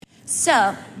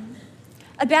So,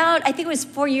 about, I think it was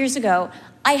 4 years ago,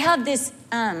 I had this,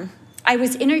 I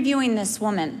was interviewing this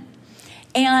woman,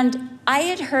 and I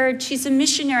had heard she's a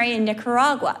missionary in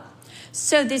Nicaragua.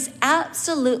 So this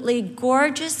absolutely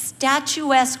gorgeous,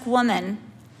 statuesque woman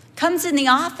comes in the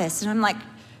office, and I'm like,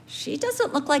 she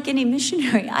doesn't look like any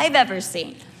missionary I've ever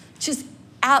seen. Just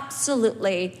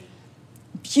absolutely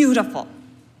beautiful,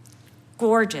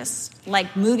 gorgeous,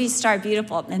 like movie star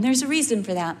beautiful, and there's a reason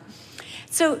for that.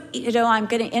 So, I'm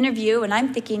going to interview, and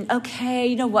I'm thinking,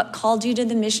 okay, what called you to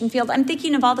the mission field? I'm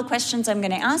thinking of all the questions I'm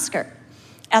going to ask her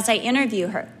as I interview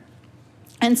her.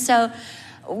 And so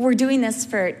we're doing this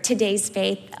for Today's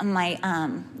Faith, my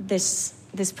this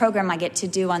program I get to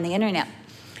do on the internet.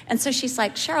 And so she's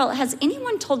like, Cheryl, has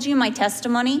anyone told you my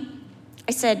testimony?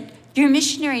 I said, you're a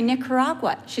missionary in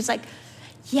Nicaragua. She's like,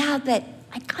 yeah, but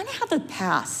I kind of have a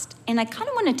past, and I kind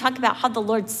of want to talk about how the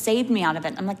Lord saved me out of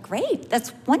it. I'm like, great,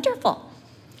 that's wonderful.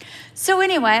 So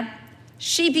anyway,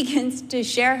 she begins to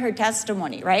share her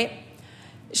testimony, right?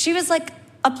 She was like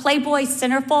a Playboy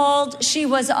centerfold. She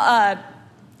was on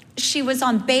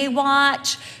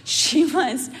Baywatch. She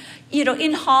was,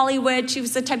 in Hollywood. She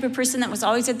was the type of person that was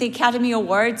always at the Academy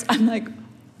Awards. I'm like,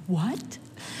 what?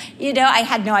 I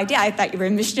had no idea. I thought you were a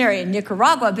missionary in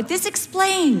Nicaragua, but this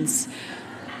explains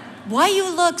why you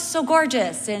look so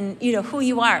gorgeous and, who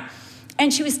you are.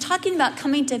 And she was talking about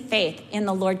coming to faith in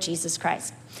the Lord Jesus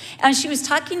Christ. And she was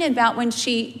talking about when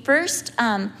she first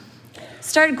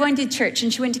started going to church,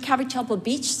 and she went to Calvary Chapel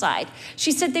Beachside.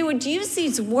 She said they would use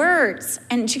these words,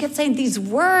 and she kept saying these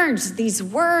words,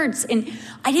 and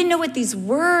I didn't know what these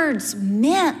words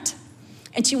meant.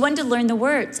 And she wanted to learn the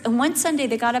words. And one Sunday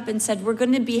they got up and said, we're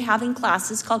going to be having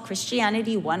classes called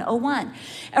Christianity 101.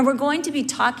 And we're going to be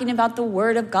talking about the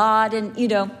Word of God and,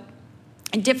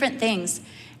 and different things.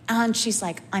 And she's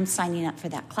like, I'm signing up for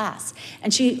that class.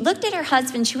 And she looked at her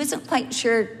husband. She wasn't quite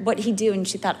sure what he'd do. And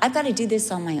she thought, I've got to do this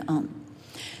on my own.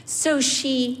 So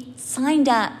she signed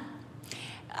up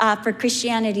for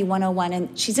Christianity 101.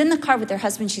 And she's in the car with her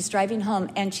husband. She's driving home.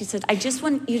 And she said, I just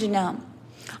want you to know,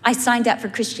 I signed up for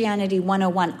Christianity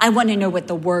 101. I want to know what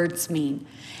the words mean.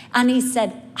 And he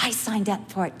said, I signed up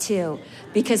for it too,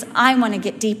 because I want to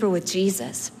get deeper with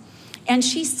Jesus. And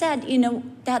she said,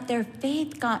 that their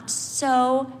faith got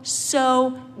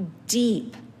so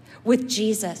deep with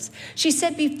Jesus. She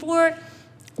said before,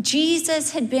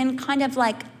 Jesus had been kind of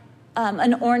like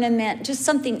an ornament, just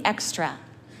something extra.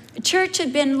 Church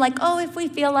had been like, oh, if we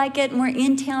feel like it and we're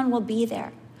in town, we'll be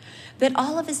there. But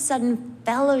all of a sudden,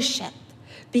 fellowship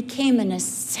became an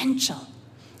essential.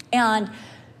 And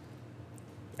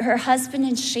her husband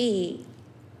and she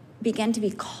began to be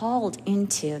called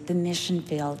into the mission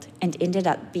field and ended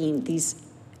up being these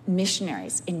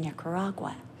missionaries in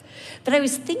Nicaragua. But I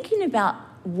was thinking about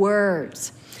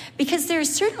words, because there are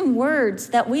certain words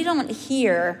that we don't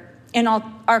hear in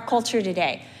our culture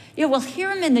today. We'll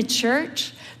hear them in the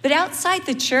church, but outside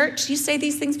the church, you say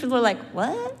these things, people are like,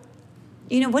 what?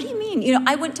 What do you mean?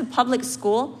 I went to public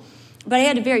school, but I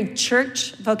had a very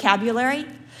church vocabulary.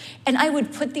 And I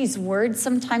would put these words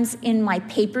sometimes in my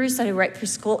papers that I write for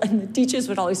school, and the teachers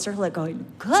would always start like going,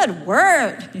 good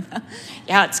word.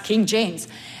 Yeah, it's King James.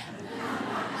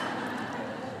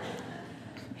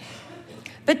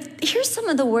 But here's some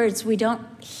of the words we don't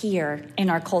hear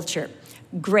in our culture.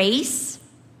 Grace,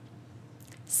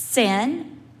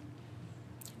 sin,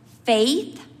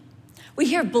 faith. We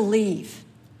hear believe.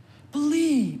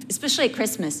 Believe, especially at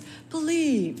Christmas.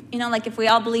 Believe. Like if we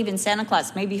all believe in Santa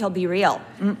Claus, maybe he'll be real.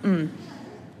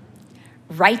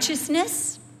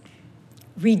 Righteousness,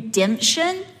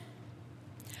 redemption,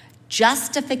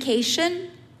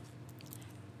 justification,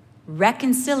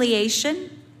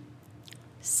 reconciliation,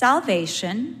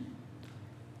 salvation,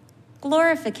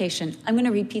 glorification. I'm going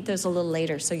to repeat those a little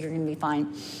later, so you're going to be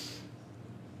fine.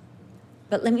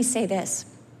 But let me say this.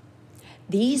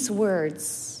 These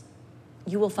words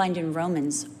you will find in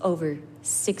Romans over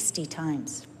 60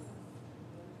 times.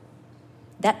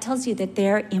 That tells you that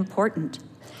they're important.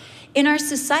 In our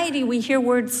society, we hear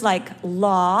words like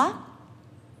law.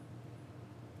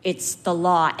 It's the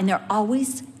law, and they're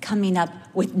always coming up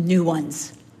with new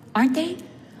ones, aren't they?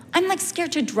 I'm like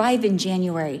scared to drive in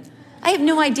January. I have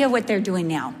no idea what they're doing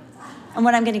now and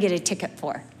what I'm going to get a ticket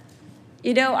for.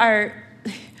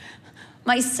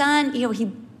 My son,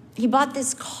 he bought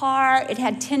this car. It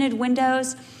had tinted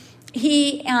windows.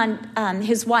 He and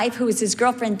his wife, who was his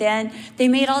girlfriend then, they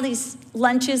made all these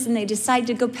lunches, and they decided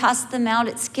to go pass them out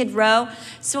at Skid Row.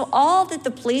 So all that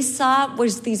the police saw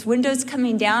was these windows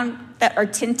coming down that are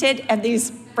tinted and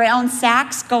these brown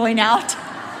sacks going out.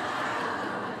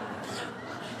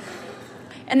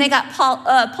 And they got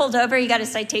pulled over. He got a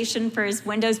citation for his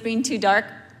windows being too dark.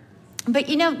 But,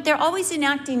 they're always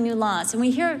enacting new laws. And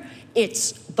we hear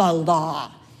it's the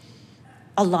law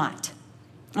a lot.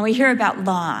 And we hear about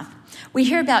law. We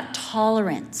hear about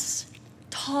tolerance.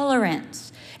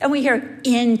 And we hear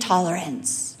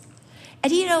intolerance.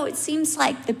 And, it seems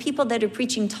like the people that are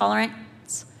preaching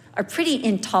tolerance are pretty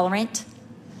intolerant.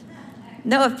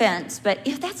 No offense, but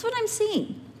that's what I'm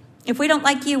seeing. If we don't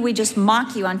like you, we just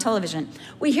mock you on television.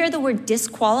 We hear the word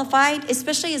disqualified,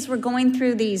 especially as we're going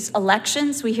through these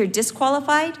elections. We hear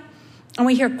disqualified and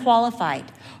we hear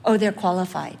qualified. Oh, they're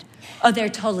qualified. Oh, they're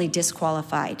totally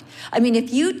disqualified. I mean,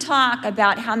 if you talk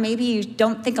about how maybe you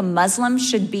don't think a Muslim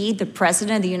should be the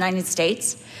president of the United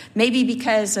States, maybe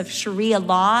because of Sharia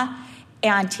law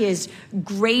and his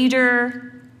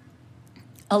greater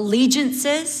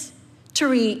allegiances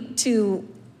to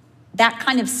that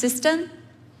kind of system,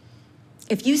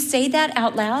 if you say that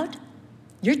out loud,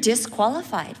 you're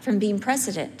disqualified from being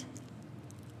president.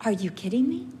 Are you kidding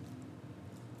me?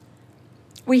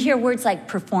 We hear words like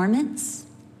performance.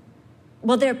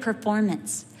 Well, they're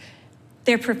performance.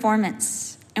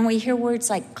 And we hear words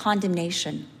like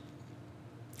condemnation.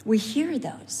 We hear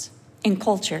those in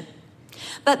culture.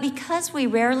 But because we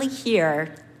rarely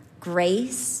hear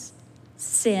grace,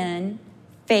 sin,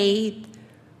 faith,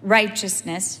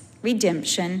 righteousness,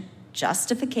 redemption,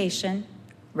 justification,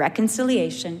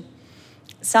 reconciliation,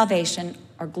 salvation,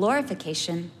 or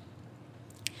glorification,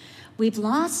 we've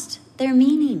lost their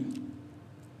meaning.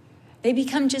 They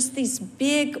become just these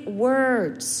big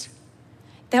words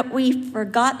that we've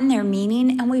forgotten their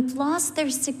meaning and we've lost their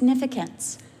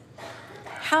significance.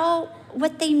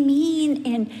 What they mean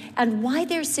and why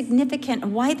they're significant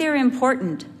and why they're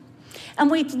important.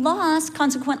 And we've lost,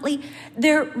 consequently,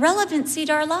 their relevancy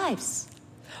to our lives.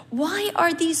 Why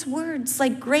are these words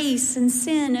like grace and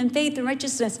sin and faith and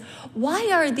righteousness, why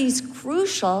are these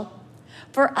crucial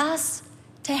for us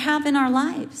to have in our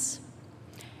lives?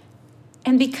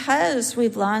 And because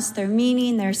we've lost their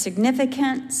meaning, their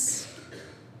significance,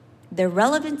 their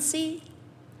relevancy,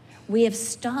 we have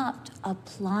stopped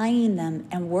applying them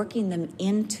and working them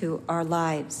into our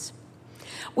lives.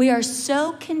 We are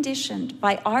so conditioned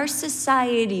by our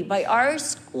society, by our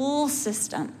school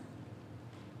system,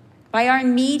 by our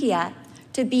media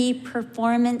to be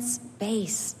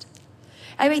performance-based.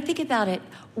 I mean, think about it.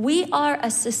 We are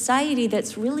a society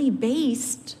that's really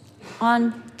based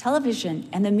on television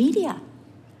and the media.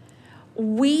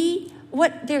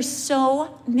 There's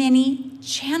so many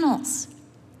channels.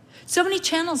 So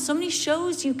many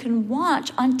shows you can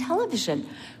watch on television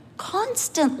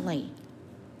constantly.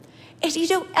 And,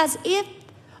 as if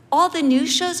all the new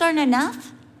shows aren't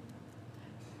enough,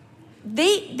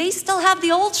 they still have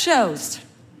the old shows.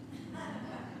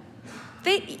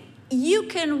 You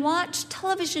can watch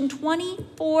television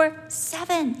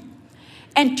 24/7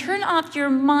 and turn off your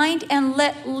mind and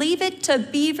leave it to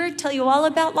Beaver tell you all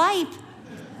about life.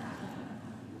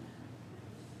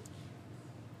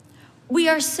 We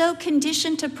are so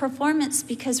conditioned to performance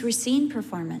because we're seeing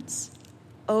performance.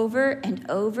 Over and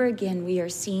over again, we are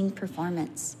seeing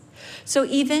performance. So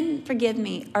even, forgive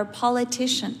me, our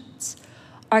politicians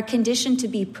are conditioned to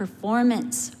be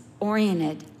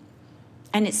performance-oriented.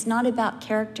 And it's not about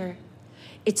character.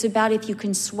 It's about if you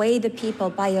can sway the people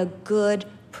by a good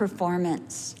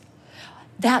performance.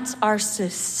 That's our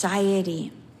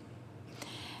society.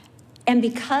 And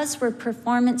because we're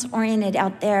performance-oriented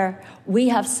out there, we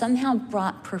have somehow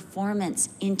brought performance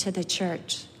into the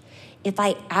church. If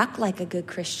I act like a good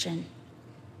Christian,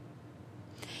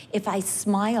 if I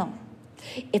smile,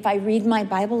 if I read my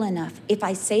Bible enough, if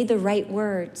I say the right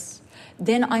words,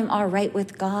 then I'm all right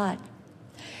with God.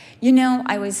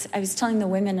 I was telling the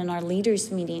women in our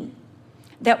leaders meeting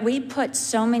that we put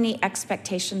so many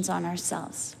expectations on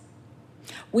ourselves.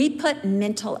 We put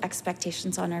mental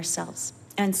expectations on ourselves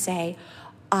and say,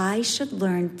 I should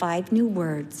learn 5 new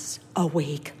words a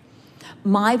week.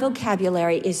 My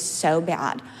vocabulary is so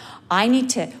bad. I need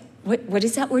to, what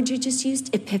is that word you just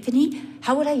used? Epiphany?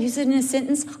 How would I use it in a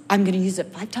sentence? I'm going to use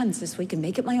it 5 times this week and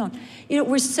make it my own.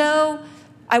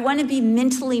 I want to be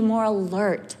mentally more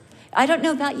alert. I don't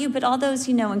know about you, but all those,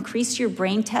 increase your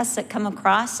brain tests that come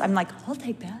across, I'm like, I'll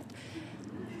take that.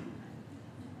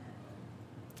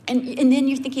 And then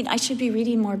you're thinking, I should be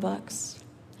reading more books.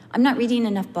 I'm not reading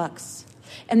enough books.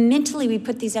 And mentally, we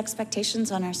put these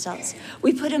expectations on ourselves.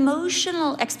 We put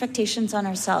emotional expectations on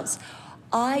ourselves.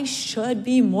 I should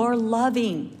be more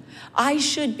loving. I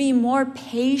should be more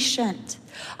patient.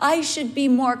 I should be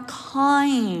more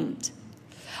kind.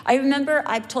 I remember,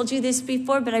 I've told you this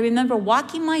before, but I remember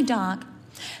walking my dog,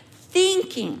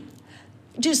 thinking,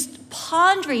 just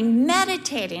pondering,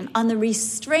 meditating on the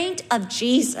restraint of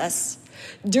Jesus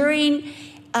during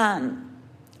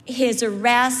his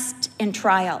arrest and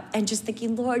trial, and just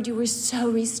thinking, Lord, you were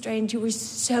so restrained. You were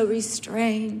so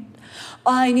restrained.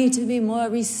 I need to be more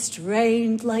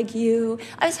restrained like you.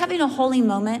 I was having a holy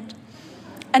moment.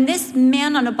 And this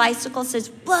man on a bicycle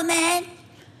says, woman,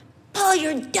 pull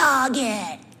your dog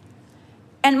in.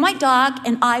 And my dog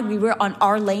and I, we were on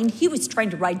our lane. He was trying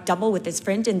to ride double with his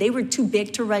friend, and they were too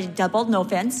big to ride double, no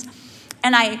offense.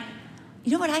 And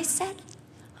you know what I said?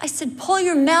 I said, pull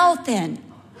your mouth in.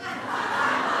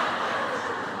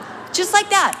 Just like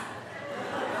that.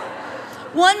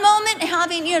 One moment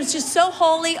having, it's just so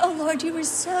holy. Oh, Lord, you were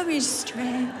so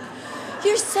restrained.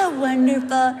 You're so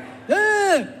wonderful.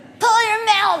 Pull your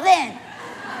mouth in.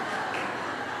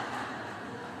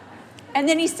 And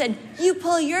then he said, you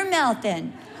pull your mouth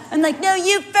in. I'm like, no,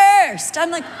 you first. I'm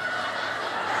like,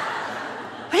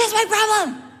 what is my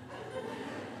problem?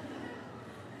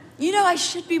 I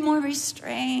should be more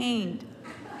restrained.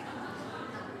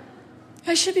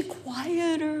 I should be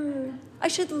quieter. I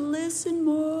should listen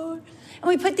more. And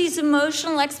we put these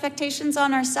emotional expectations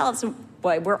on ourselves. And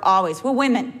boy, we're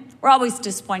women. We're always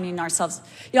disappointing ourselves.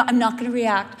 I'm not going to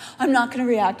react. I'm not going to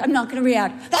react. I'm not going to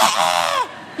react.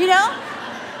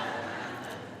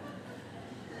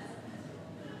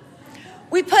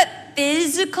 We put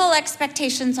physical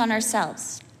expectations on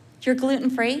ourselves. You're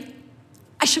gluten-free?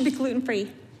 I should be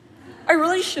gluten-free. I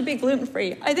really should be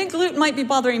gluten-free. I think gluten might be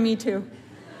bothering me too.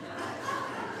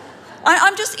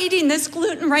 I'm just eating this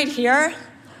gluten right here,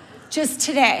 just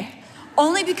today,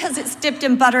 only because it's dipped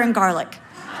in butter and garlic.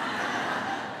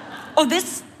 Oh,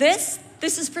 this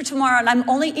is for tomorrow, and I'm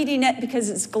only eating it because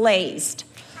it's glazed.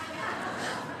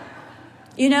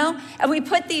 And we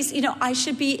put these, I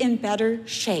should be in better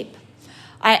shape.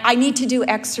 I need to do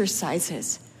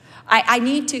exercises. I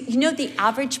need to, the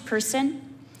average person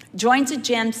joins a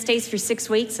gym, stays for 6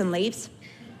 weeks, and leaves.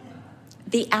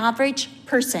 The average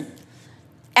person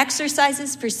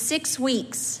exercises for 6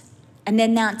 weeks, and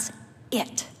then that's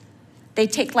it. They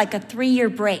take like a 3-year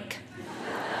break.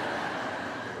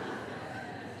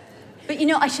 But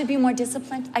I should be more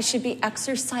disciplined. I should be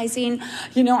exercising.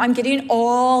 I'm getting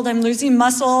old. I'm losing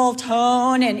muscle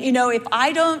tone. And, if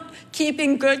I don't keep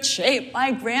in good shape,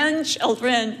 my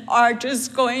grandchildren are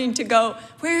just going to go,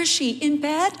 where is she? In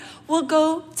bed? We'll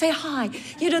go say hi.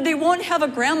 They won't have a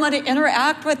grandma to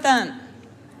interact with them.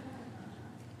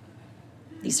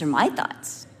 These are my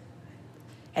thoughts.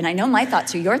 And I know my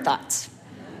thoughts are your thoughts.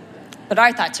 But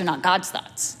our thoughts are not God's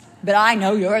thoughts. But I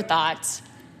know your thoughts.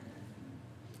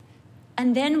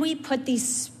 And then we put these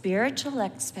spiritual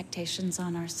expectations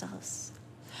on ourselves.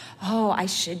 Oh, I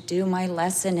should do my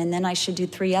lesson, and then I should do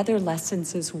 3 other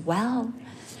lessons as well.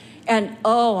 And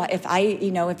if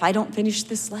I don't finish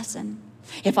this lesson,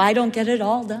 if I don't get it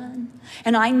all done,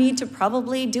 and I need to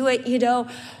probably do it,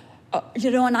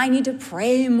 and I need to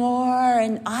pray more.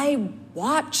 And I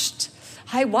watched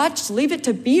Leave It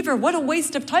to Beaver. What a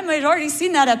waste of time. I had already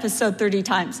seen that episode 30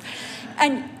 times.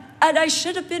 And I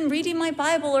should have been reading my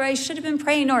Bible, or I should have been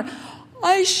praying, or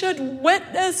I should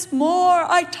witness more.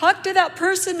 I talked to that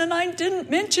person and I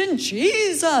didn't mention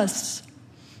Jesus.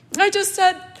 I just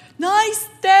said, nice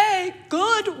day,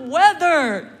 good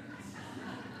weather.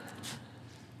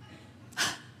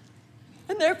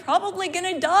 And they're probably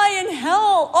going to die in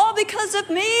hell, all because of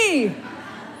me.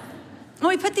 And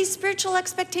we put these spiritual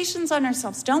expectations on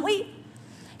ourselves, don't we?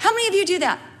 How many of you do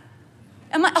that?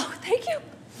 Thank you.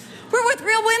 We're with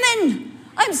real women.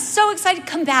 I'm so excited.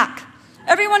 Come back.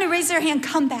 Everyone who raised their hand,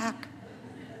 come back.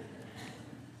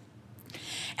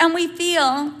 And we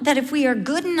feel that if we are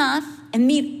good enough and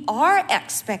meet our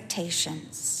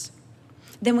expectations,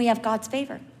 then we have God's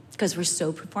favor because we're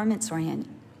so performance-oriented.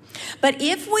 But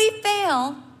if we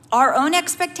fail our own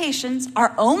expectations,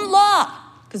 our own law,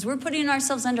 because we're putting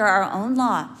ourselves under our own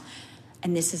law,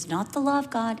 and this is not the law of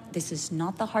God, this is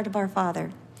not the heart of our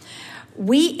Father,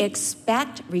 we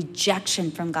expect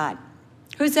rejection from God.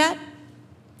 Who's that?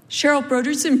 Cheryl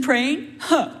Broderson praying?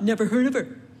 Never heard of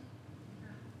her.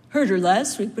 Heard her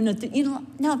last week, but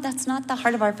no, that's not the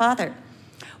heart of our Father.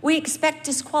 We expect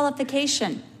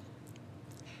disqualification.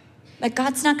 That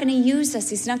God's not going to use us.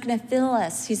 He's not going to fill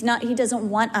us. He doesn't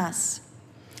want us.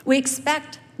 We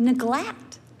expect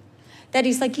neglect. That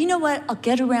he's like, you know what? I'll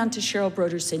get around to Cheryl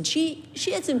Broderson.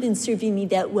 She hasn't been serving me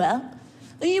that well.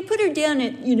 You put her down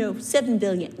at, 7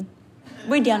 billion.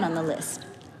 We're down on the list.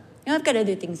 I've got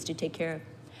other things to take care of.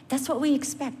 That's what we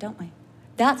expect, don't we?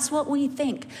 That's what we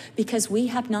think, because we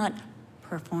have not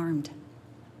performed.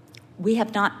 We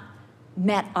have not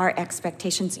met our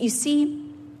expectations. You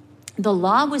see, the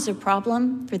law was a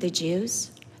problem for the Jews,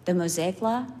 the Mosaic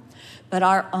law, but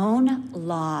our own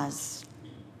laws,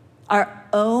 our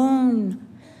own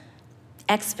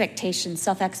expectations,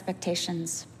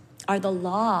 self-expectations, are the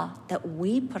law that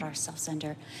we put ourselves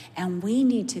under, and we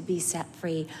need to be set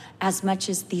free as much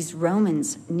as these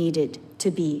Romans needed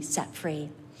to be set free.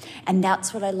 And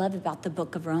that's what I love about the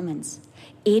book of Romans.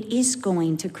 It is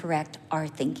going to correct our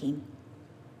thinking.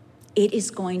 It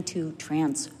is going to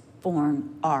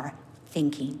transform our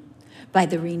thinking. By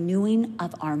the renewing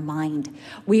of our mind,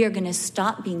 we are going to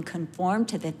stop being conformed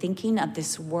to the thinking of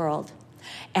this world,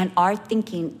 and our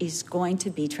thinking is going to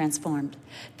be transformed.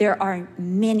 There are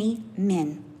many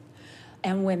men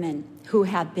and women who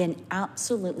have been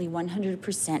absolutely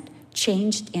 100%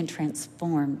 changed and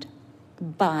transformed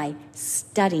by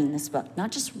studying this book.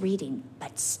 Not just reading,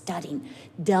 but studying,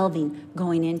 delving,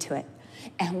 going into it.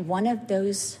 And one of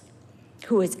those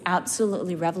who was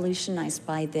absolutely revolutionized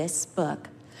by this book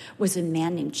was a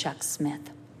man named Chuck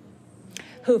Smith,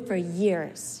 who for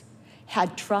years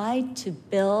had tried to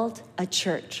build a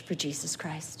church for Jesus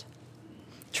Christ.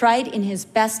 Tried in his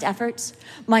best efforts.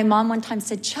 My mom one time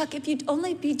said, Chuck, if you'd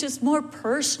only be just more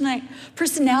personality.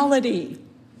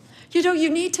 You know, you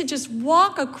need to just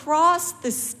walk across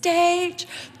the stage,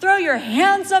 throw your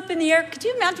hands up in the air. Could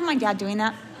you imagine my dad doing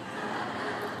that?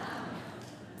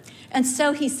 And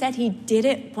so he said he did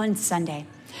it one Sunday.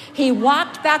 He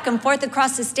walked back and forth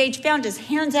across the stage, found his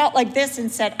hands out like this,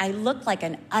 and said, I look like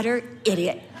an utter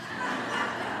idiot.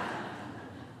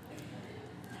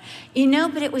 You know,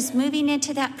 but it was moving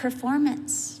into that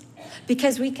performance,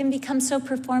 because we can become so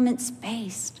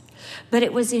performance-based. But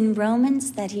it was in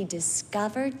Romans that he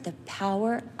discovered the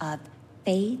power of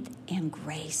faith and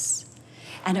grace.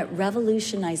 And it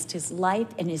revolutionized his life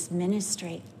and his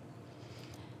ministry.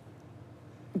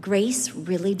 Grace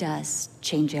really does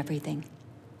change everything.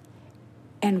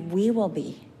 And we will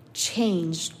be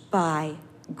changed by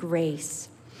grace.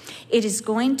 It is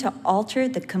going to alter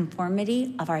the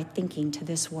conformity of our thinking to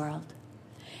this world.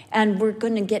 And we're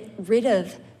going to get rid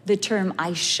of the term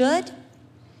I should,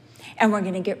 and we're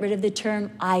going to get rid of the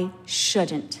term I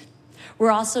shouldn't.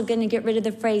 We're also going to get rid of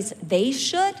the phrase they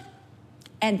should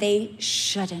and they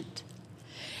shouldn't.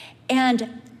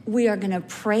 And we are going to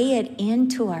pray it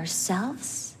into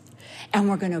ourselves, and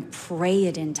we're going to pray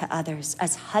it into others.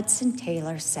 As Hudson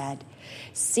Taylor said,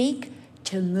 seek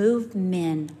to move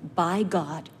men by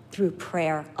God through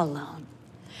prayer alone.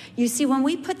 You see, when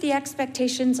we put the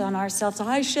expectations on ourselves,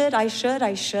 I should,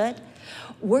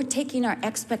 we're taking our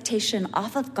expectation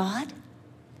off of God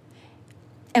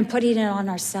and putting it on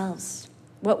ourselves.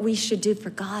 What we should do for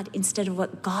God instead of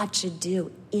what God should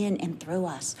do in and through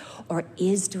us, or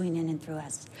is doing in and through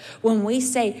us. When we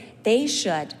say they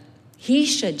should, he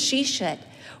should, she should,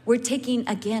 we're taking,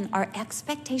 again, our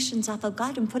expectations off of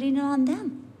God and putting it on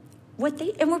them.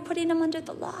 And we're putting them under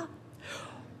the law.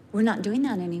 We're not doing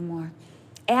that anymore.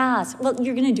 Well,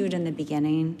 you're going to do it in the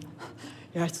beginning.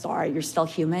 You're sorry, you're still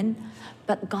human.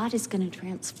 But God is going to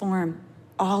transform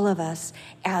all of us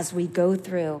as we go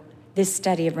through this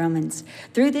study of Romans.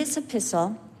 Through this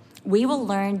epistle, we will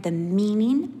learn the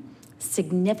meaning,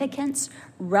 significance,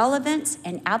 relevance,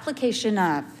 and application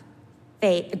of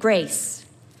faith, grace,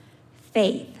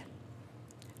 faith,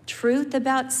 truth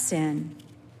about sin,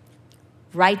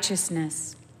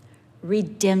 righteousness,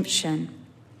 redemption,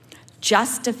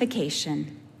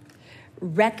 justification,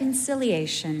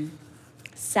 reconciliation,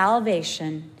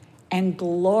 salvation, and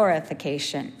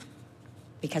glorification,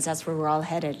 because that's where we're all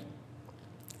headed.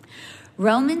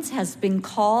 Romans has been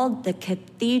called the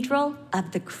cathedral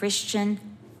of the Christian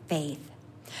faith.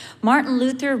 Martin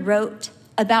Luther wrote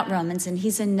about Romans, and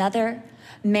he's another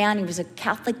man. He was a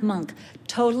Catholic monk,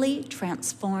 totally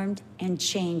transformed and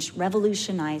changed,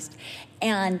 revolutionized.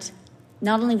 And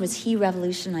not only was he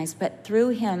revolutionized, but through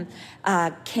him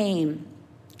came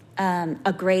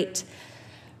a great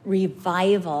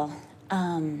revival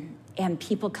and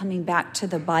people coming back to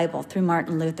the Bible through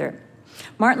Martin Luther.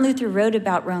 Martin Luther wrote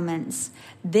about Romans.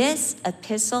 This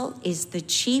epistle is the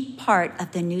chief part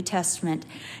of the New Testament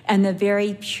and the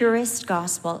very purest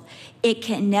gospel. It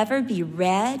can never be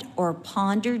read or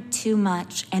pondered too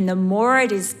much, and the more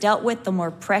it is dealt with, the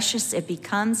more precious it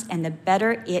becomes and the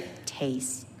better it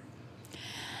tastes.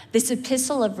 This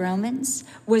epistle of Romans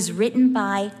was written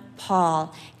by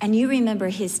Paul, and you remember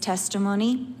his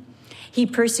testimony. He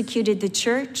persecuted the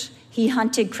church. He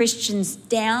hunted Christians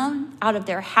down out of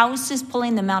their houses,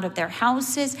 pulling them out of their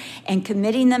houses and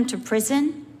committing them to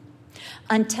prison,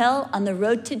 until on the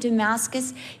road to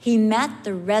Damascus, he met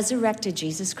the resurrected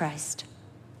Jesus Christ.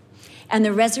 And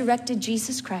the resurrected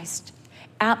Jesus Christ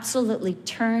absolutely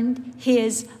turned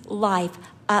his life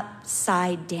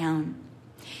upside down.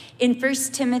 In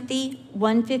 1 Timothy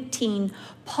 1:15,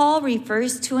 Paul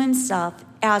refers to himself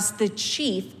as the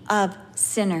chief of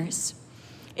sinners.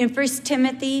 In 1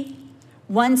 Timothy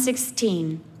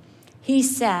 1:16, he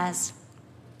says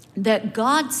that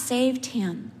God saved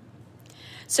him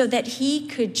so that he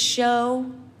could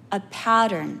show a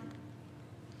pattern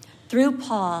through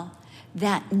Paul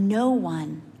that no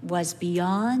one was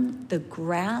beyond the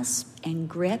grasp and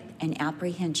grip and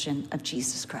apprehension of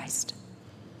Jesus Christ.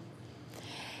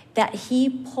 That he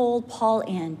pulled Paul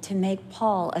in to make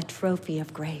Paul a trophy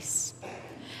of grace.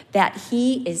 That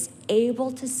he is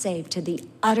able to save to the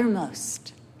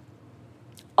uttermost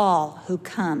all who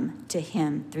come to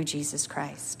him through Jesus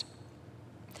Christ.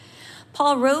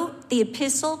 Paul wrote the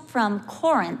epistle from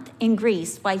Corinth in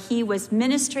Greece while he was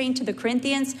ministering to the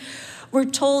Corinthians. We're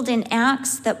told in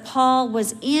Acts that Paul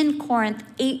was in Corinth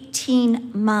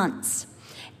 18 months.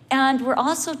 And we're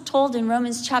also told in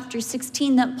Romans chapter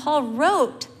 16 that Paul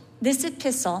wrote this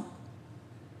epistle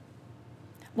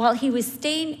while he was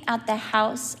staying at the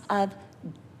house of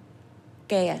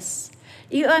Gaius.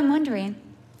 I'm wondering,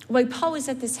 while Paul was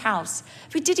at this house,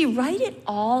 did he write it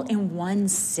all in one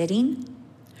sitting?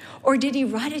 Or did he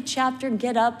write a chapter and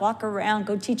get up, walk around,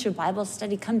 go teach a Bible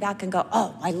study, come back and go,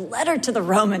 oh, my letter to the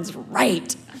Romans,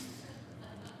 right?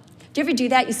 Do you ever do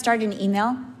that? You start an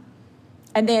email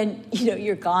and then,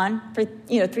 you're gone for,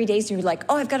 3 days and you're like,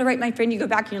 oh, I've got to write my friend. You go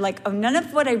back and you're like, oh, none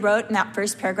of what I wrote in that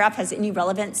first paragraph has any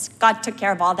relevance. God took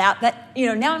care of all that. But,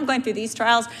 now I'm going through these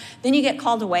trials. Then you get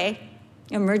called away,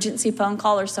 emergency phone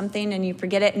call or something, and you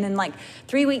forget it. And then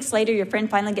 3 weeks later, your friend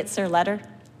finally gets their letter.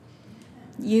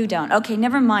 You don't. Okay,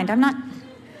 never mind.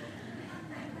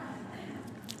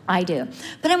 I do.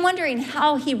 But I'm wondering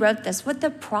how he wrote this, what the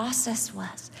process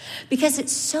was. Because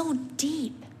it's so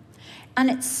deep and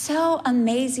it's so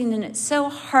amazing and it's so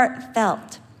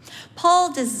heartfelt.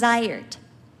 Paul desired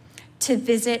to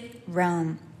visit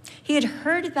Rome. He had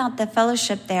heard about the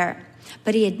fellowship there,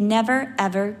 but he had never,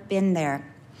 ever been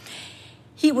there.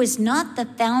 He was not the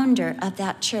founder of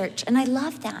that church, and I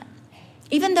love that.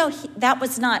 Even though that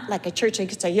was not like a church, I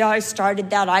could say, yeah, I started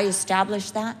that, I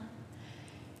established that.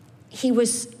 He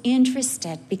was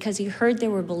interested because he heard there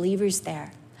were believers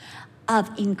there, of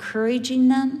encouraging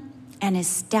them and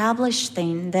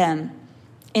establishing them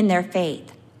in their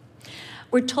faith.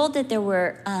 We're told that there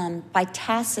were, by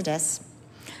Tacitus,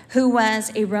 who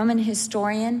was a Roman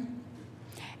historian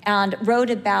and wrote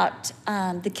about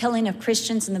the killing of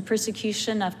Christians and the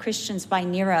persecution of Christians by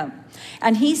Nero.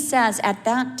 And he says at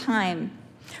that time,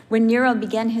 when Nero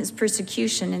began his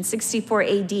persecution in 64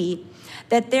 AD,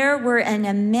 that there were an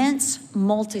immense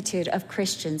multitude of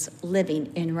Christians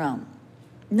living in Rome.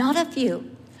 Not a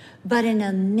few, but an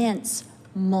immense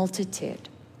multitude.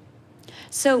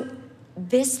 So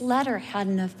this letter had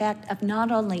an effect of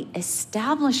not only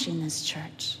establishing this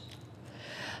church,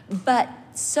 but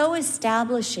so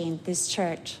establishing this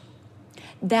church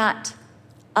that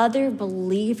other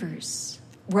believers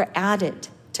were added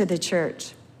to the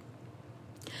church.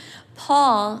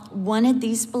 Paul wanted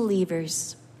these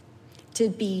believers to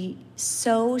be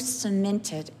so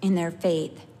cemented in their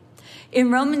faith. In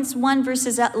Romans 1,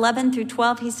 verses 11 through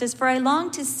 12, he says, "For I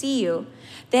long to see you,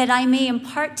 that I may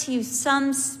impart to you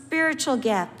some spiritual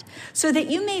gift, so that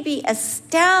you may be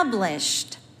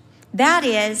established. That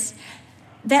is,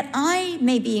 that I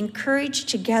may be encouraged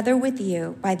together with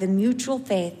you by the mutual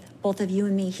faith, both of you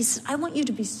and me." He says, I want you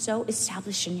to be so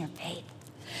established in your faith.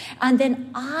 And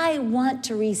then I want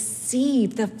to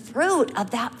receive the fruit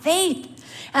of that faith.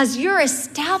 As you're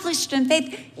established in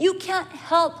faith, you can't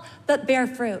help but bear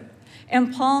fruit.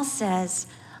 And Paul says,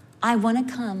 I want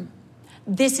to come.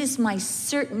 This is my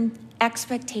certain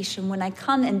expectation when I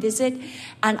come and visit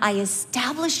and I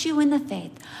establish you in the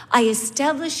faith. I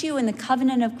establish you in the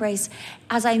covenant of grace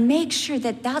as I make sure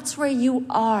that that's where you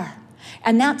are.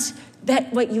 And that's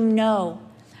what you know.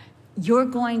 You're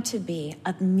going to be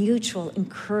of mutual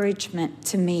encouragement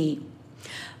to me.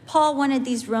 Paul wanted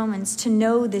these Romans to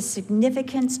know the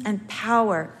significance and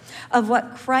power of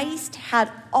what Christ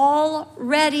had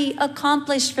already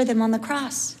accomplished for them on the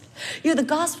cross. The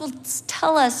Gospels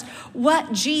tell us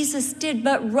what Jesus did,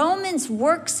 but Romans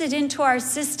works it into our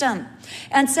system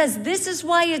and says this is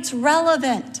why it's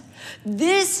relevant.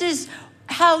 This is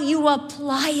how you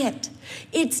apply it.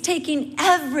 It's taking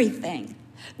everything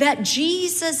that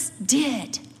Jesus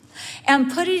did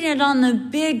and putting it on the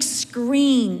big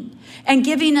screen and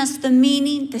giving us the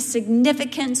meaning, the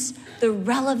significance, the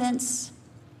relevance,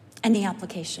 and the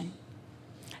application.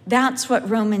 That's what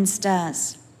Romans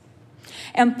does.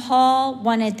 And Paul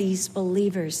wanted these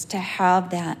believers to have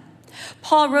that.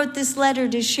 Paul wrote this letter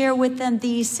to share with them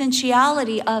the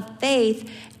essentiality of faith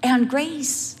and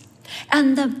grace.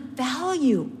 and the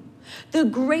value, the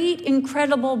great,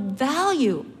 incredible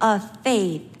value of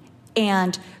faith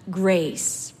and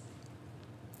grace.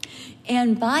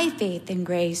 And by faith and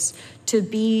grace, to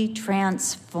be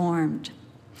transformed.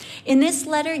 In this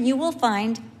letter, you will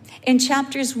find in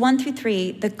chapters 1 through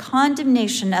 3, the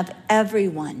condemnation of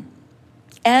everyone.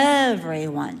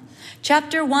 Everyone.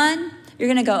 Chapter 1, you're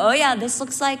going to go, oh yeah, this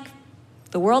looks like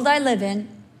the world I live in.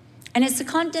 And it's the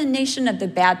condemnation of the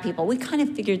bad people. We kind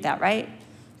of figured that, right?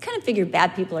 Kind of figured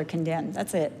bad people are condemned.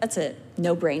 That's a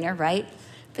no-brainer, right?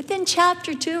 But then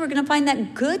chapter 2, we're going to find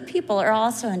that good people are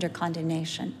also under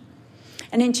condemnation.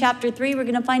 And in chapter 3, we're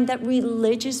going to find that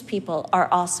religious people are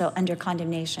also under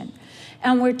condemnation.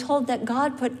 And we're told that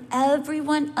God put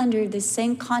everyone under the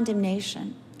same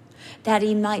condemnation, that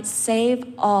he might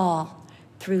save all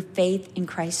through faith in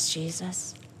Christ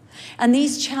Jesus. And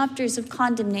these chapters of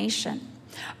condemnation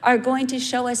are going to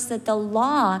show us that the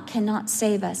law cannot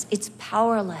save us. It's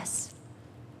powerless.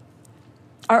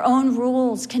 Our own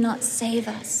rules cannot save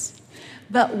us.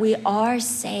 But we are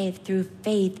saved through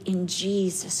faith in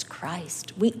Jesus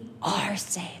Christ. We are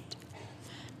saved.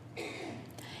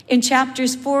 In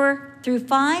chapters 4 through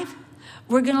 5,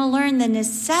 we're going to learn the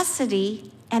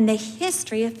necessity and the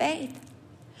history of faith.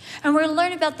 And we're going to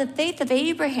learn about the faith of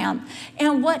Abraham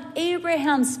and what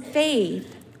Abraham's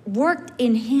faith worked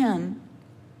in him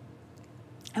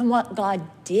and what God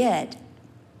did.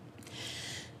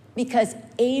 Because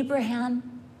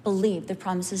Abraham believed the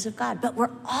promises of God. But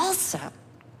we're also,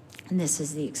 and this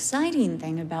is the exciting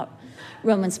thing about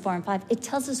Romans 4 and 5, it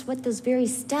tells us what those very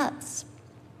steps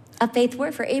of faith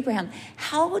were for Abraham.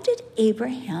 How did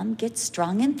Abraham get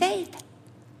strong in faith?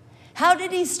 How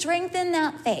did he strengthen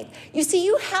that faith? You see,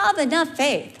 you have enough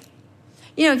faith.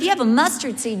 You know, if you have a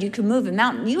mustard seed, you can move a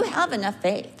mountain. You have enough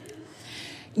faith.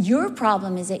 Your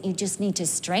problem is that you just need to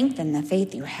strengthen the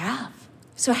faith you have.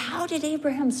 So how did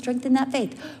Abraham strengthen that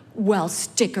faith? Well,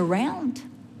 stick around.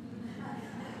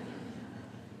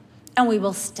 And we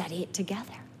will study it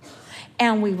together.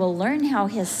 And we will learn how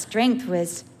his strength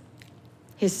was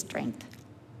his strength.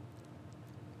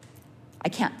 I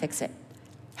can't fix it.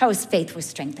 How his faith was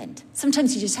strengthened.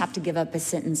 Sometimes you just have to give up a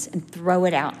sentence and throw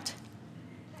it out.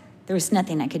 There was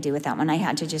nothing I could do with that one. I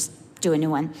had to just do a new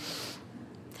one.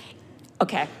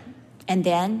 Okay. And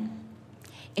then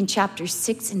in chapters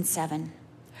 6 and 7,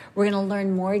 we're going to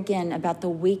learn more again about the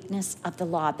weakness of the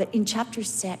law. But in chapter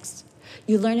 6,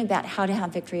 you learn about how to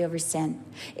have victory over sin.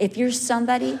 If you're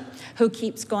somebody who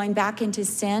keeps going back into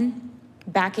sin,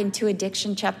 back into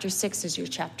addiction, chapter 6 is your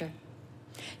chapter.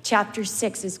 Chapter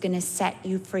 6 is going to set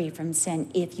you free from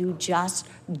sin if you just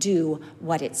do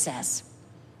what it says.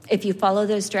 If you follow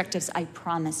those directives, I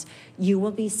promise you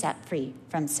will be set free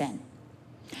from sin.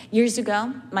 Years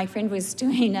ago, my friend was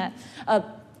doing a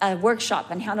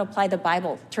workshop on how to apply the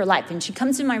Bible to her life. And she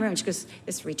comes in my room, she goes,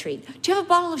 this retreat, do you have a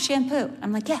bottle of shampoo?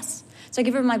 I'm like, yes. So I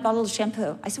give her my bottle of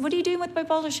shampoo. I said, what are you doing with my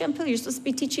bottle of shampoo? You're supposed to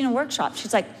be teaching a workshop.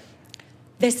 She's like,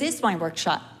 this is my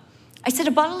workshop. I said,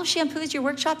 a bottle of shampoo is your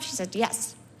workshop? She said,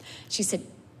 yes. She said,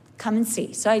 come and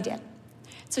see. So I did.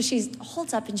 So she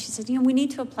holds up and she said, we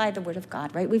need to apply the word of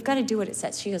God, right? We've got to do what it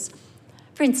says. She goes,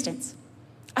 for instance,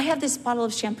 I have this bottle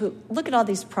of shampoo. Look at all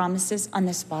these promises on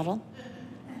this bottle.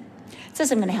 It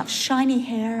says I'm going to have shiny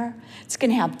hair. It's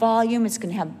going to have volume. It's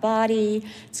going to have body.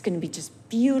 It's going to be just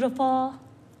beautiful.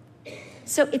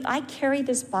 So if I carry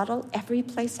this bottle every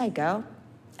place I go,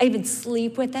 I even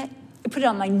sleep with it. I put it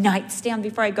on my nightstand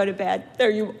before I go to bed. There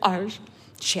you are,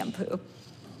 shampoo.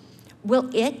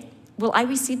 Will I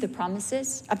receive the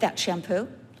promises of that shampoo?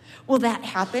 Will that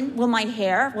happen? Will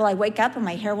I wake up and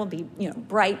my hair will be,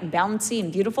 bright and bouncy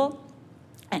and beautiful?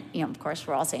 And, of course,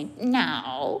 we're all saying,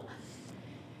 no.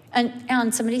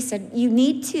 And somebody said, you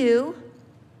need to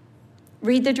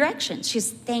read the directions. She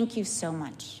says, thank you so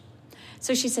much.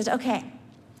 So she says, okay,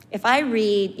 if I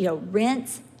read,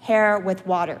 rinse hair with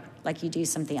water, like you do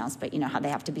something else, but you know how they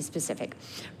have to be specific.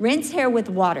 Rinse hair with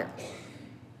water.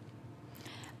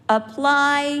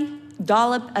 Apply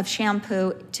dollop of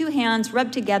shampoo, 2 hands,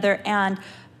 rub together, and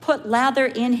put lather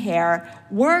in hair.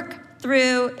 Work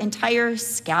through entire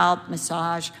scalp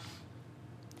massage.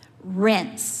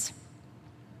 Rinse.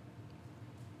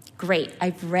 Great.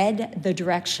 I've read the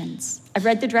directions. I've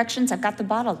got the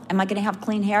bottle. Am I going to have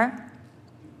clean hair?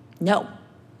 No.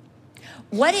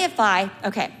 What if I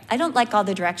don't like all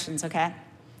the directions, okay?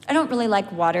 I don't really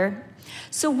like water.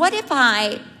 So what if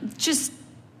I just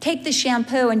take the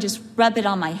shampoo and just rub it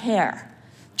on my hair,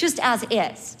 just as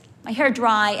is? My hair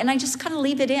dry, and I just kind of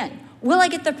leave it in. Will I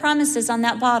get the promises on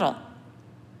that bottle?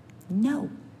 No.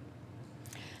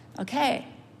 Okay.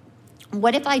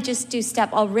 What if I just do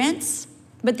I'll rinse,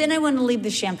 but then I want to leave the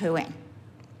shampoo in?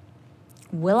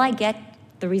 Will I get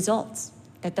the results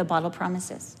that the bottle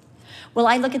promises? Will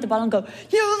I look at the bottle and go,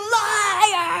 you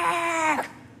liar!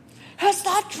 It's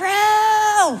not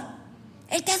true!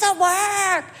 It doesn't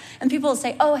work! And people will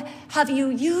say, oh, have you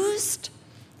used,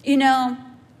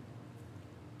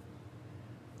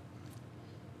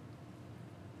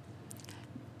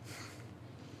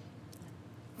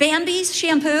 Bambi's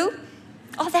shampoo?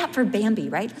 All that for Bambi,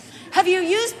 right? Have you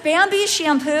used Bambi's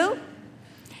shampoo?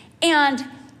 And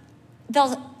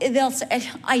they'll say,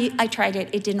 I tried it.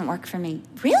 It didn't work for me.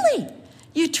 Really?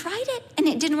 You tried it and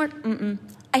it didn't work?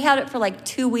 I had it for like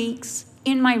 2 weeks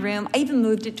in my room. I even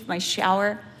moved it to my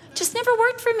shower. Just never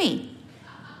worked for me.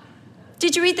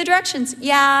 Did you read the directions?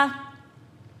 Yeah,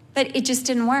 but it just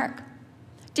didn't work.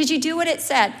 Did you do what it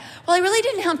said? Well, I really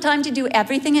didn't have time to do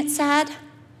everything it said.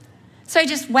 So I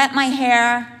just wet my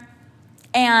hair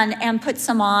and put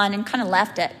some on and kind of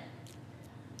left it.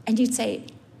 And you'd say,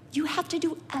 you have to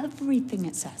do everything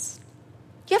it says.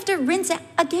 You have to rinse it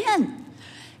again.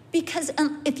 Because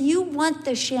if you want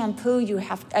the shampoo, you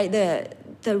have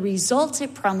the results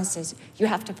it promises, you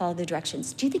have to follow the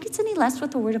directions. Do you think it's any less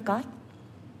with the Word of God?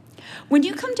 When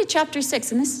you come to chapter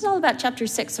 6, and this is all about chapter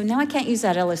 6, so now I can't use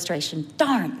that illustration.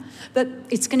 Darn. But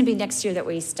it's going to be next year that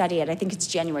we study it. I think it's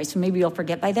January, so maybe you'll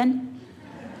forget by then.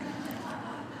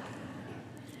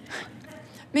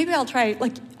 Maybe I'll try,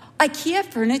 like, IKEA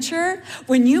furniture.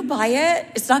 When you buy it,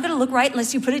 it's not going to look right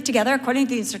unless you put it together according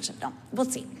to the instructions. No, we'll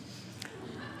see.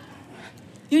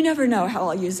 You never know how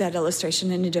I'll use that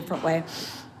illustration in a different way.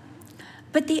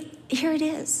 But here it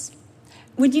is.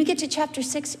 When you get to chapter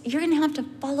 6, you're going to have to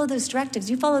follow those directives.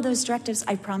 You follow those directives,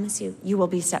 I promise you, you will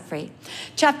be set free.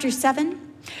 Chapter 7,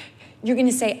 you're going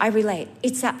to say, I relate.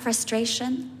 It's that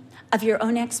frustration of your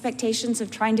own expectations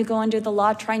of trying to go under the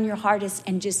law, trying your hardest,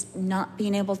 and just not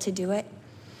being able to do it.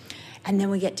 And then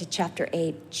we get to chapter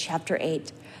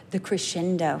 8, the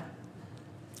crescendo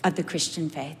of the Christian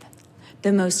faith.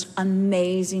 The most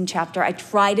amazing chapter. I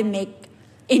try to make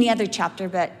any other chapter,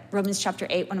 but Romans chapter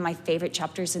 8, one of my favorite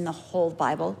chapters in the whole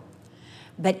Bible.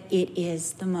 But it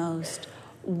is the most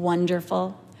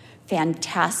wonderful,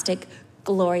 fantastic,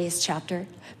 glorious chapter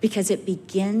because it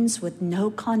begins with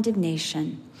no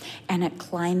condemnation and it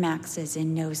climaxes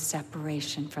in no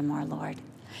separation from our Lord.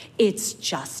 It's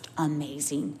just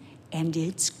amazing, and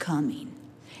it's coming.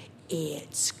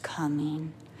 It's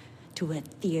coming to a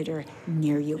theater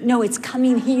near you. No, it's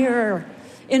coming here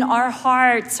in our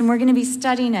hearts, and we're going to be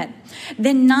studying it.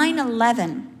 Then 9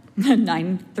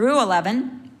 through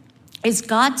 11 is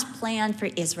God's plan for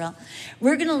Israel.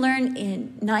 We're going to learn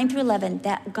in 9 through 11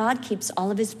 that God keeps all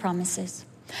of his promises,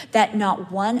 that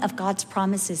not one of God's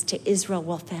promises to Israel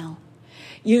will fail.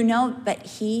 But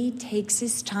he takes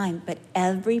his time, but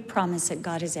every promise that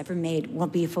God has ever made will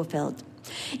be fulfilled.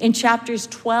 In chapters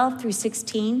 12 through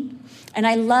 16, and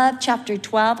I love chapter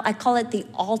 12, I call it the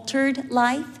altered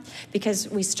life, because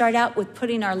we start out with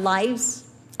putting our lives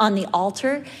on the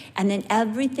altar, and then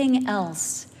everything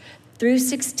else through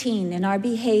 16 in our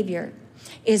behavior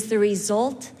is the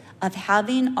result of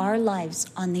having our lives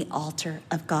on the altar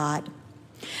of God.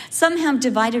 Some have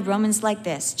divided Romans like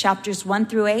this. Chapters 1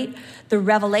 through 8, the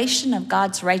revelation of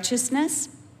God's righteousness.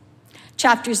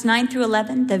 Chapters 9 through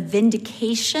 11, the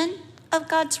vindication of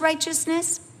God's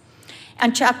righteousness.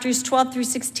 And chapters 12 through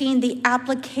 16, the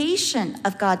application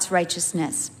of God's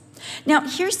righteousness. Now,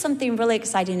 here's something really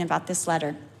exciting about this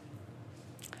letter.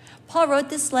 Paul wrote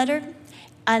this letter,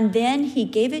 and then he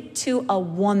gave it to a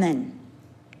woman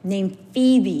named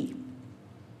Phoebe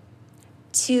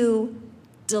to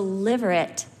deliver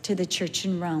it to the church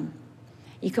in Rome.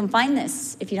 You can find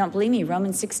this, if you don't believe me,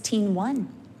 Romans 16:1.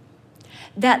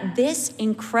 That this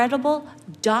incredible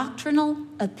doctrinal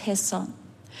epistle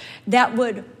that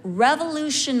would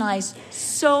revolutionize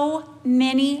so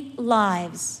many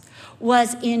lives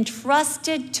was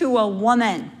entrusted to a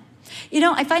woman.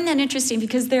 I find that interesting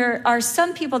because there are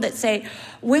some people that say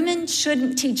women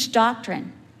shouldn't teach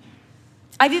doctrine.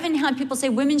 I've even had people say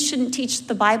women shouldn't teach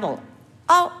the Bible.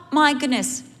 Oh, my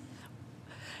goodness.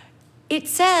 It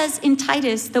says in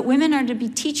Titus that women are to be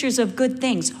teachers of good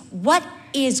things. What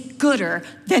is gooder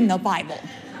than the Bible?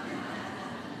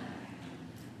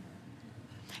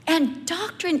 And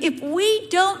doctrine, if we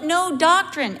don't know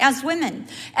doctrine as women,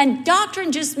 and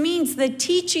doctrine just means the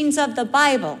teachings of the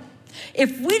Bible,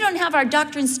 if we don't have our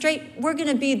doctrine straight, we're going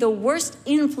to be the worst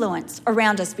influence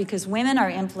around us because women are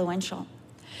influential.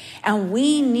 And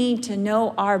we need to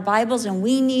know our Bibles, and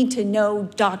we need to know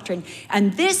doctrine.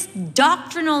 And this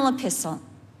doctrinal epistle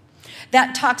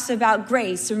that talks about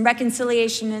grace and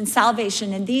reconciliation and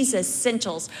salvation and these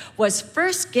essentials was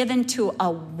first given to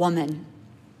a woman,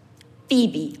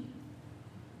 Phoebe.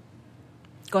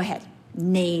 Go ahead.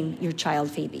 name your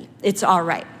child Phoebe. It's all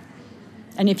right.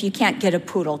 And if you can't, get a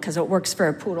poodle, because it works for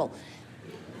a poodle.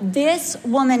 This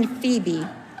woman, Phoebe,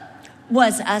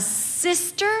 was a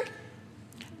sister.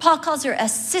 Paul calls her a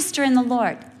sister in the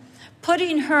Lord,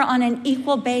 putting her on an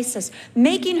equal basis,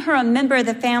 making her a member of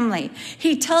the family.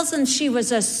 He tells them she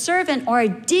was a servant or a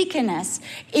deaconess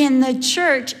in the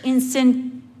church in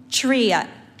Cenchrea.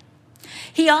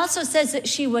 He also says that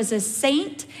she was a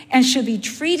saint and should be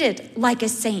treated like a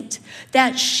saint,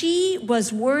 that she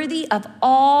was worthy of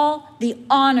all the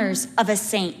honors of a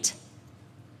saint,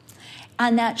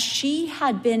 and that she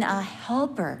had been a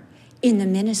helper in the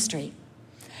ministry.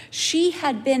 She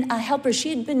had been a helper. She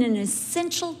had been an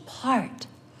essential part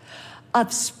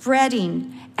of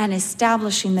spreading and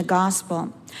establishing the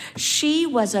gospel. She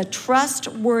was a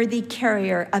trustworthy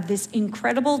carrier of this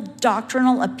incredible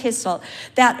doctrinal epistle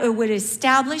that would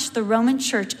establish the Roman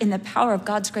church in the power of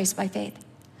God's grace by faith.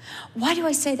 Why do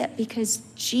I say that? Because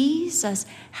Jesus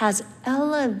has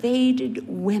elevated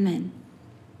women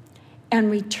and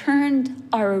returned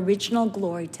our original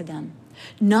glory to them,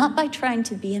 not by trying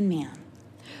to be a man,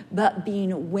 but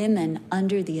being women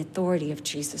under the authority of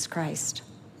Jesus Christ.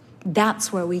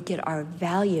 That's where we get our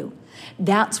value.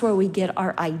 That's where we get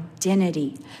our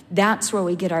identity. That's where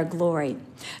we get our glory.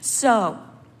 So,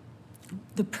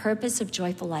 the purpose of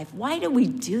Joyful Life. Why do we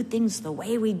do things the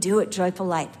way we do at Joyful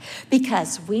Life?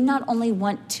 Because we not only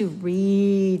want to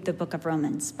read the book of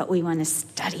Romans, but we want to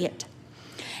study it.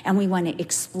 And we want to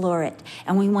explore it.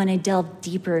 And we want to delve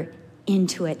deeper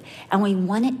into it. And we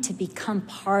want it to become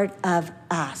part of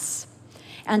us.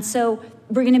 And so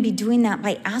we're going to be doing that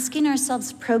by asking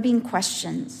ourselves probing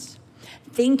questions,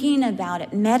 thinking about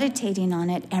it, meditating on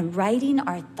it, and writing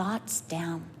our thoughts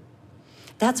down.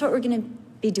 That's what we're going to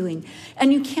be doing.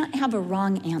 And you can't have a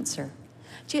wrong answer.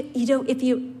 You know, if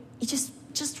you just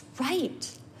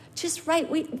write. Just write.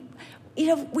 We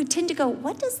tend to go,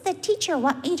 what does the teacher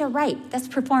want me to write? That's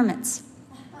performance.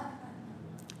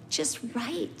 Just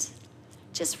write.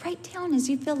 Just write down as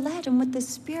you feel led and what the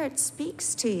Spirit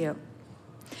speaks to you.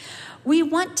 We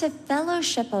want to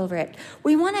fellowship over it.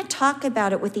 We want to talk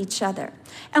about it with each other.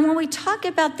 And when we talk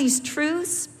about these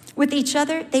truths with each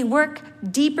other, they work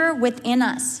deeper within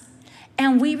us.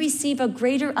 And we receive a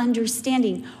greater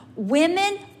understanding.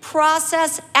 Women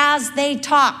process as they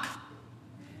talk.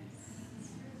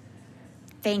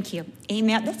 Thank you.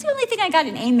 Amen. That's the only thing I got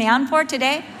an amen for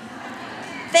today.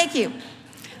 Thank you.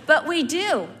 But we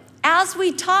do. As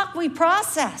we talk, we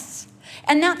process.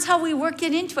 And that's how we work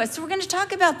it into us. So we're going to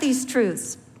talk about these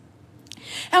truths.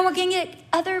 And we're going to get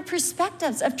other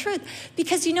perspectives of truth.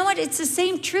 Because you know what? It's the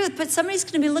same truth, but somebody's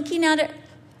going to be looking at it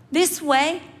this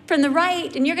way from the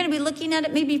right, and you're going to be looking at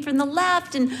it maybe from the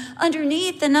left and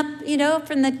underneath and up,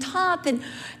 from the top. And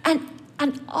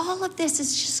all of this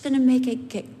is just going to make it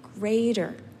get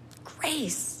greater.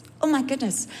 Grace. Oh my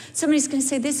goodness. Somebody's going to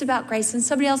say this about grace, and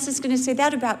somebody else is going to say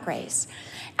that about grace.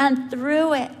 And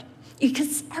through it,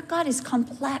 because our God is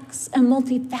complex and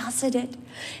multifaceted,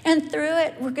 and through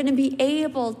it, we're going to be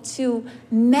able to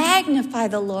magnify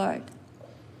the Lord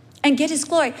and get his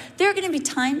glory. There are going to be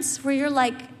times where you're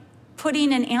like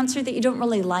putting an answer that you don't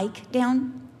really like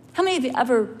down. How many of you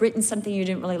ever written something you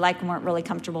didn't really like and weren't really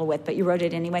comfortable with, but you wrote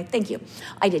it anyway? Thank you.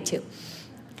 I did too.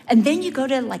 And then you go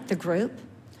to like the group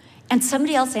and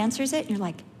somebody else answers it and you're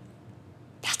like,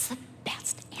 that's the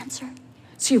best answer.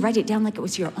 So you write it down like it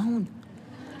was your own.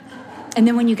 And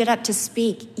then when you get up to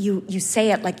speak, you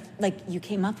say it like you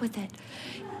came up with it.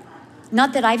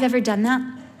 Not that I've ever done that.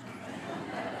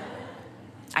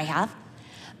 I have.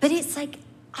 But it's like,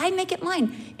 I make it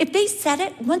mine. If they said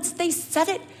it, once they said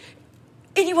it,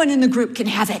 anyone in the group can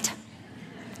have it.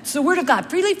 It's the word of God.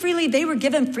 Freely, freely they were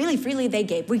given. Freely, freely they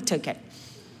gave. We took it.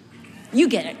 You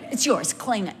get it. It's yours.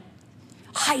 Claim it.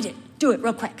 Hide it. Do it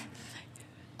real quick.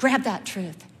 Grab that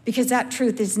truth, because that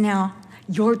truth is now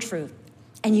your truth.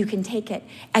 And you can take it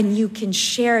and you can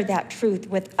share that truth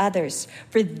with others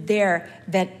for their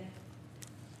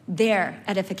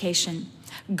edification.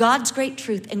 God's great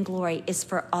truth and glory is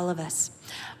for all of us.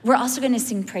 We're also going to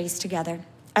sing praise together,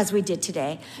 as we did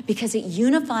today, because it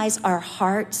unifies our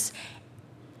hearts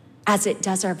as it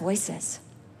does our voices.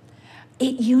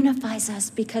 It unifies us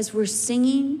because we're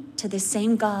singing to the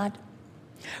same God.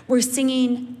 We're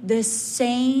singing the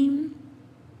same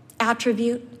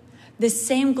attribute, the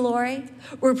same glory.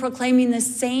 We're proclaiming the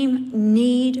same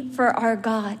need for our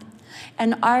God.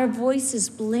 And our voices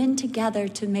blend together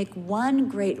to make one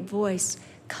great voice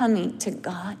coming to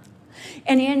God.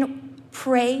 And in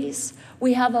praise,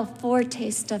 we have a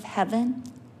foretaste of heaven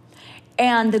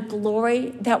and the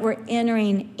glory that we're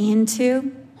entering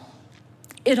into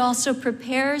It also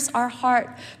prepares our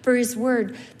heart for his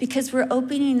word because we're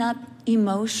opening up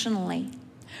emotionally.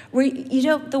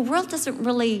 The world doesn't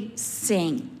really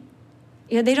sing.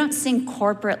 They don't sing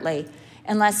corporately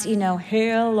unless,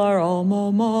 hail our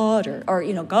alma mater or,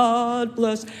 God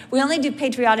bless. We only do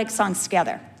patriotic songs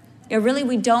together. Really,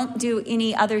 we don't do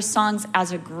any other songs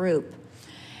as a group.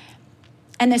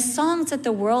 And the songs that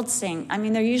the world sing,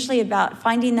 they're usually about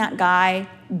finding that guy,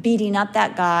 beating up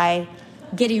that guy,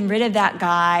 getting rid of that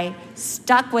guy,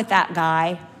 stuck with that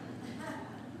guy,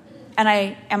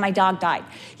 and my dog died.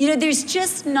 There's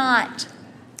just not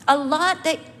a lot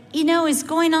that, is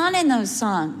going on in those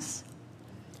songs.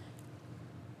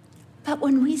 But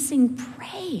when we sing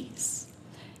praise,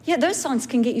 those songs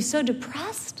can get you so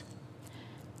depressed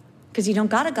because you don't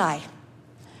got a guy.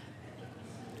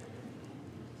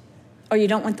 Or you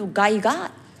don't want the guy you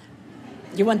got.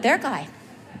 You want their guy.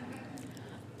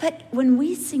 But when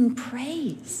we sing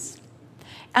praise,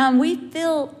 and we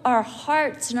fill our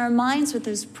hearts and our minds with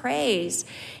this praise,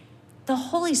 the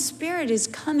Holy Spirit is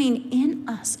coming in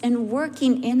us and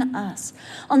working in us.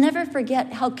 I'll never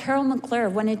forget how Carol McClure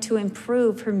wanted to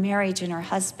improve her marriage and her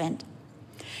husband.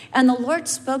 And the Lord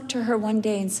spoke to her one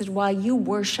day and said, while you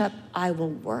worship, I will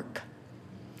work.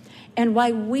 And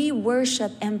while we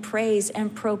worship and praise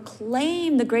and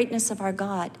proclaim the greatness of our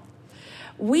God,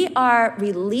 we are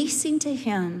releasing to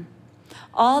him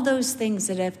all those things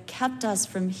that have kept us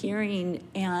from hearing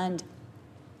and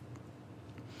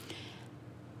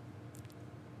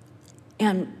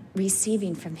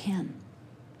receiving from him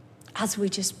as we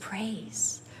just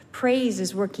praise. Praise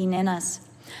is working in us.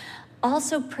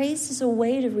 Also, praise is a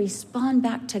way to respond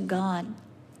back to God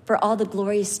for all the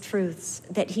glorious truths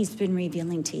that he's been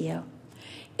revealing to you.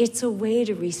 It's a way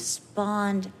to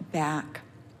respond back.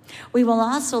 We will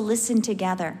also listen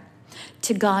together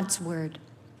to God's word,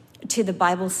 to the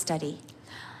Bible study.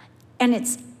 And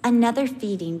it's another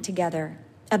feeding together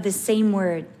of the same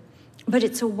word. But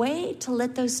it's a way to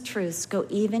let those truths go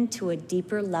even to a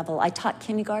deeper level. I taught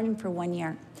kindergarten for 1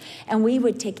 year. And we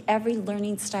would take every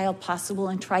learning style possible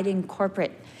and try to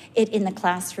incorporate it in the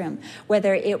classroom.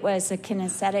 Whether it was a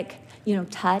kinesthetic,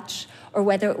 touch, or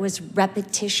whether it was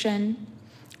repetition,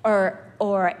 or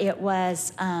it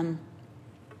was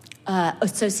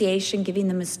association, giving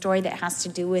them a story that has to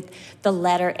do with the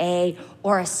letter A,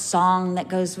 or a song that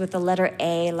goes with the letter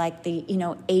A, like the,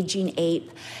 aging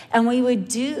ape. And we would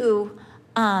do,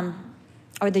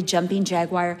 or the jumping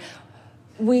jaguar,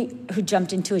 who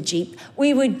jumped into a Jeep.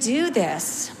 We would do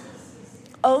this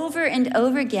over and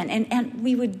over again. And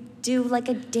we would do like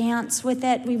a dance with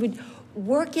it. We would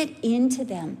work it into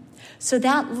them. So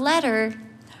that letter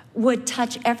would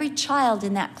touch every child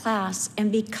in that class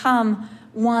and become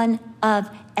one of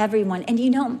everyone. And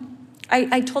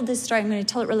I told this story. I'm going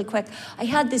to tell it really quick. I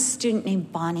had this student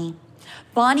named Bonnie.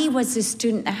 Bonnie was this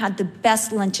student that had the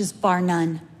best lunches, bar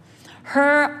none.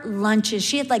 Her lunches,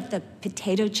 she had like the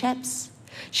potato chips.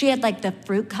 She had like the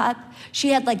fruit cup. She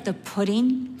had like the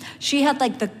pudding. She had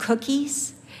like the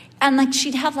cookies. And like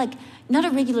she'd have like, not a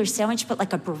regular sandwich, but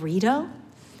like a burrito.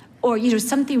 Or,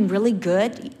 something really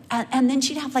good. And then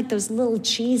she'd have like those little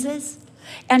cheeses.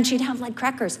 And she'd have like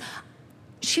crackers.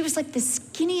 She was like the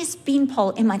skinniest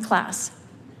beanpole in my class.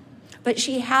 But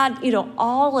she had,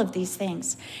 all of these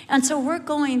things. And so we're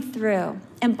going through.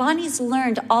 And Bonnie's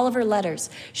learned all of her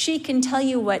letters. She can tell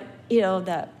you what,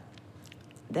 the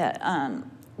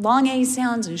long A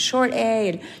sounds and short A.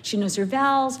 And she knows her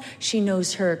vowels. She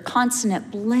knows her consonant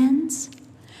blends.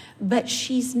 But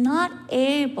she's not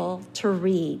able to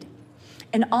read.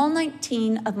 And all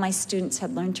 19 of my students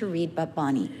had learned to read but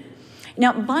Bonnie.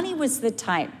 Now, Bonnie was the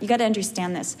type, you got to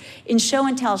understand this. In show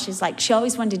and tell, she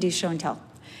always wanted to do show and tell.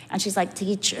 And she's like,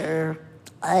 teacher,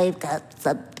 I've got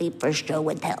something for show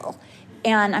and tell.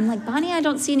 And I'm like, Bonnie, I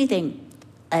don't see anything.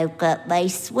 I've got my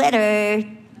sweater.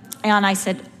 And I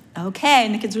said, okay.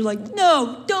 And the kids were like,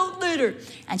 no, don't litter.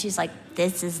 And she's like,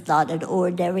 this is not an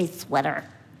ordinary sweater.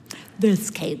 This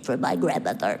came from my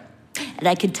grandmother. And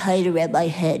I can tie it around my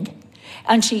head.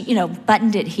 And she,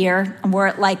 buttoned it here and wore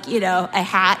it like, a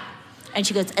hat. And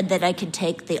she goes, and then I can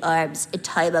take the arms and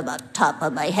tie them on top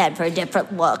of my head for a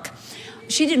different look.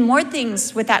 She did more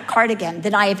things with that cardigan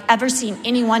than I have ever seen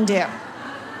anyone do.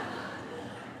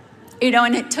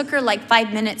 And it took her like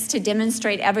 5 minutes to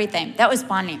demonstrate everything. That was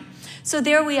Bonnie. So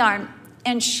there we are.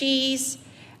 And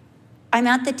I'm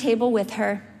at the table with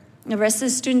her. The rest of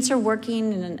the students are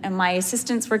working, and my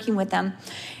assistant's working with them.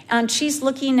 And she's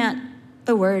looking at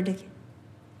the word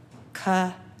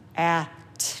cat.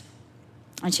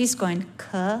 And she's going,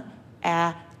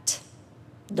 cat,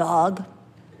 dog.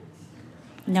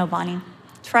 No, Bonnie.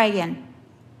 Try again.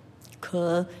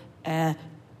 Cat,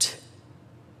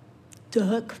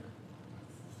 Doug.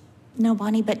 No,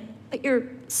 Bonnie, but you're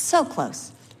so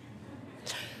close.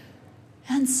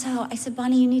 And so I said,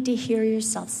 Bonnie, you need to hear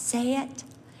yourself say it,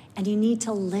 and you need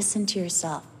to listen to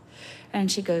yourself.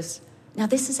 And she goes, now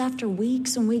this is after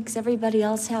weeks and weeks everybody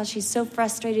else has. She's so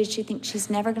frustrated. She thinks she's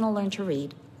never going to learn to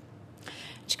read.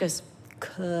 She goes,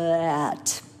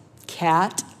 cat.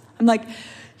 I'm like,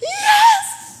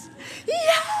 yes.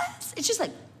 And she's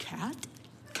like, cat,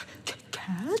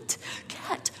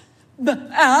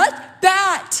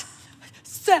 bat,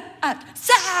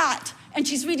 sat. And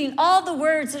she's reading all the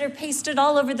words that are pasted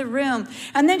all over the room.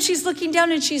 And then she's looking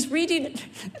down and she's reading.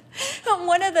 And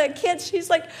one of the kids, she's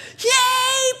like,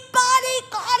 yay, Bonnie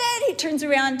got it. He turns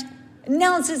around,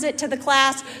 announces it to the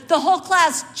class. The whole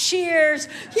class cheers.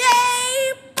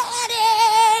 Yay,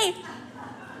 Bonnie.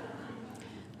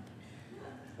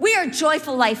 We are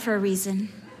Joyful Life for a reason.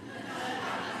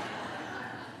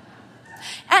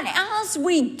 And as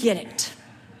we get it,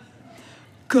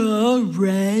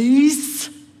 Grace.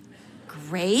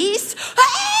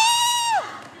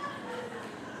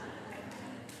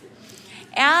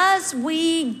 As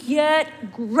we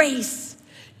get grace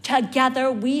together,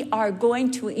 we are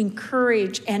going to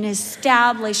encourage and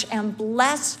establish and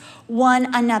bless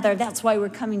one another. That's why we're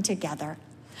coming together.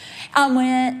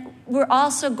 And we're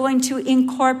also going to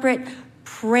incorporate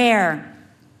prayer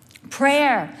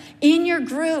in your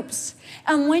groups.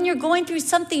 And when you're going through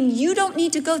something, you don't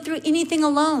need to go through anything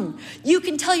alone. You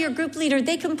can tell your group leader,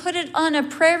 they can put it on a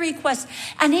prayer request,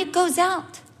 and it goes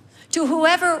out to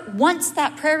whoever wants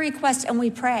that prayer request, and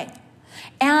we pray.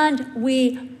 And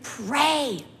we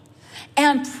pray.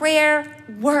 And prayer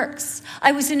works.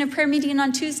 I was in a prayer meeting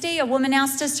on Tuesday. A woman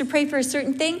asked us to pray for a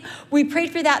certain thing. We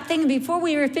prayed for that thing, and before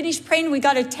we were finished praying, we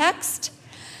got a text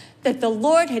that the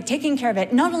Lord had taken care of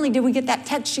it. Not only did we get that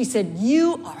text, she said,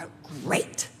 you are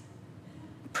great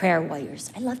prayer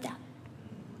warriors. I love that.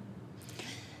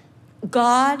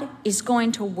 God is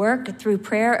going to work through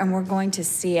prayer, and we're going to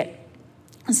see it.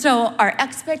 So our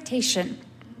expectation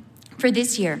for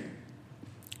this year,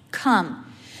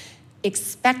 come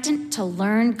expectant to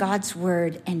learn God's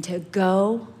word and to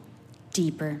go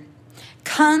deeper.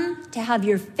 Come to have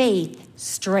your faith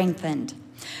strengthened.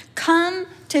 Come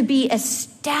to be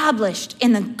established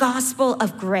in the gospel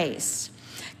of grace.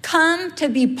 Come to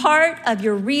be part of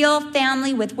your real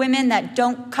family with women that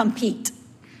don't compete.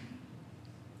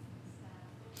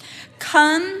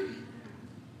 Come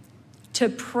to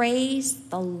praise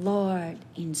the Lord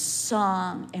in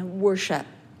song and worship.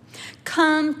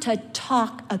 Come to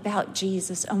talk about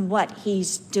Jesus and what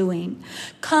he's doing.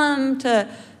 Come to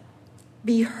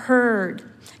be heard.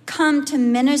 Come to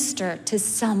minister to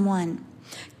someone.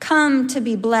 Come to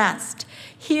be blessed.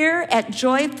 Here at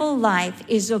Joyful Life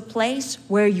is a place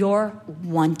where you're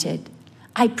wanted.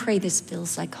 I pray this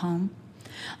feels like home.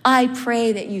 I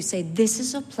pray that you say, this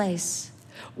is a place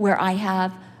where I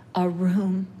have a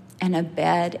room and a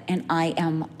bed and I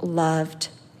am loved.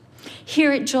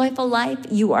 Here at Joyful Life,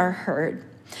 you are heard.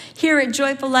 Here at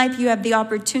Joyful Life, you have the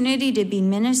opportunity to be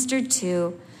ministered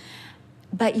to,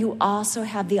 but you also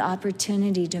have the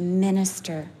opportunity to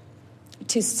minister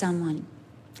to someone.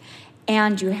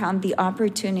 And you have the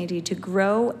opportunity to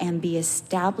grow and be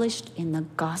established in the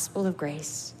gospel of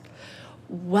grace.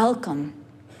 Welcome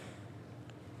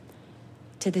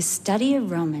to the study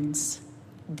of Romans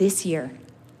this year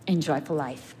in Joyful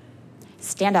Life.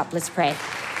 Stand up, let's pray.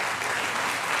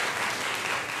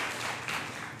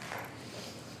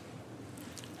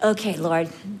 Okay, Lord,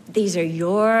 these are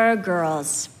your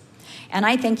girls. And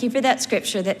I thank you for that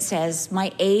scripture that says,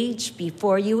 my age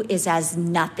before you is as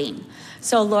nothing.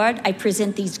 So, Lord, I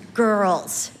present these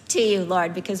girls to you,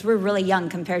 Lord, because we're really young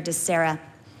compared to Sarah.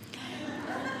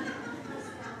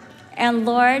 And,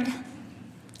 Lord,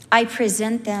 I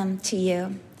present them to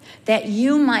you that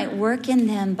you might work in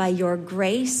them by your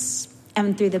grace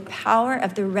and through the power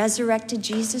of the resurrected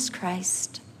Jesus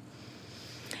Christ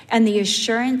and the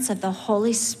assurance of the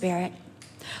Holy Spirit.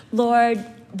 Lord,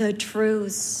 the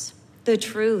truths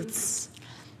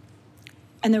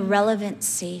and the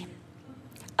relevancy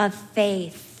of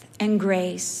faith and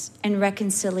grace and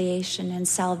reconciliation and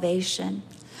salvation.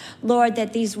 Lord,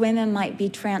 that these women might be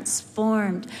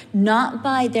transformed, not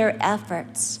by their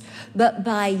efforts, but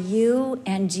by you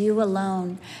and you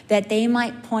alone, that they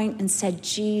might point and say,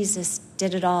 Jesus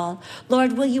did it all.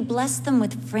 Lord, will you bless them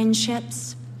with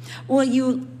friendships? Will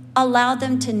you allow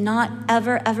them to not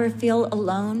ever feel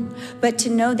alone, but to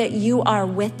know that you are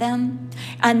with them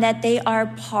and that they are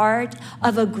part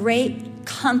of a great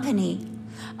company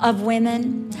of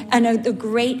women and of the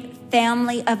great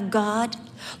family of God.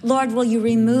 Lord, will you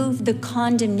remove the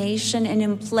condemnation, and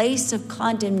in place of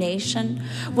condemnation,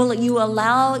 will you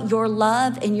allow your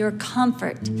love and your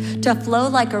comfort to flow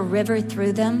like a river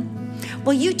through them?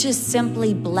 Will you just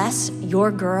simply bless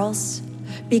your girls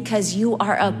because you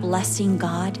are a blessing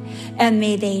God, and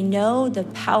may they know the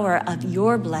power of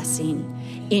your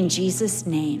blessing in Jesus'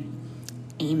 name.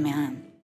 Amen.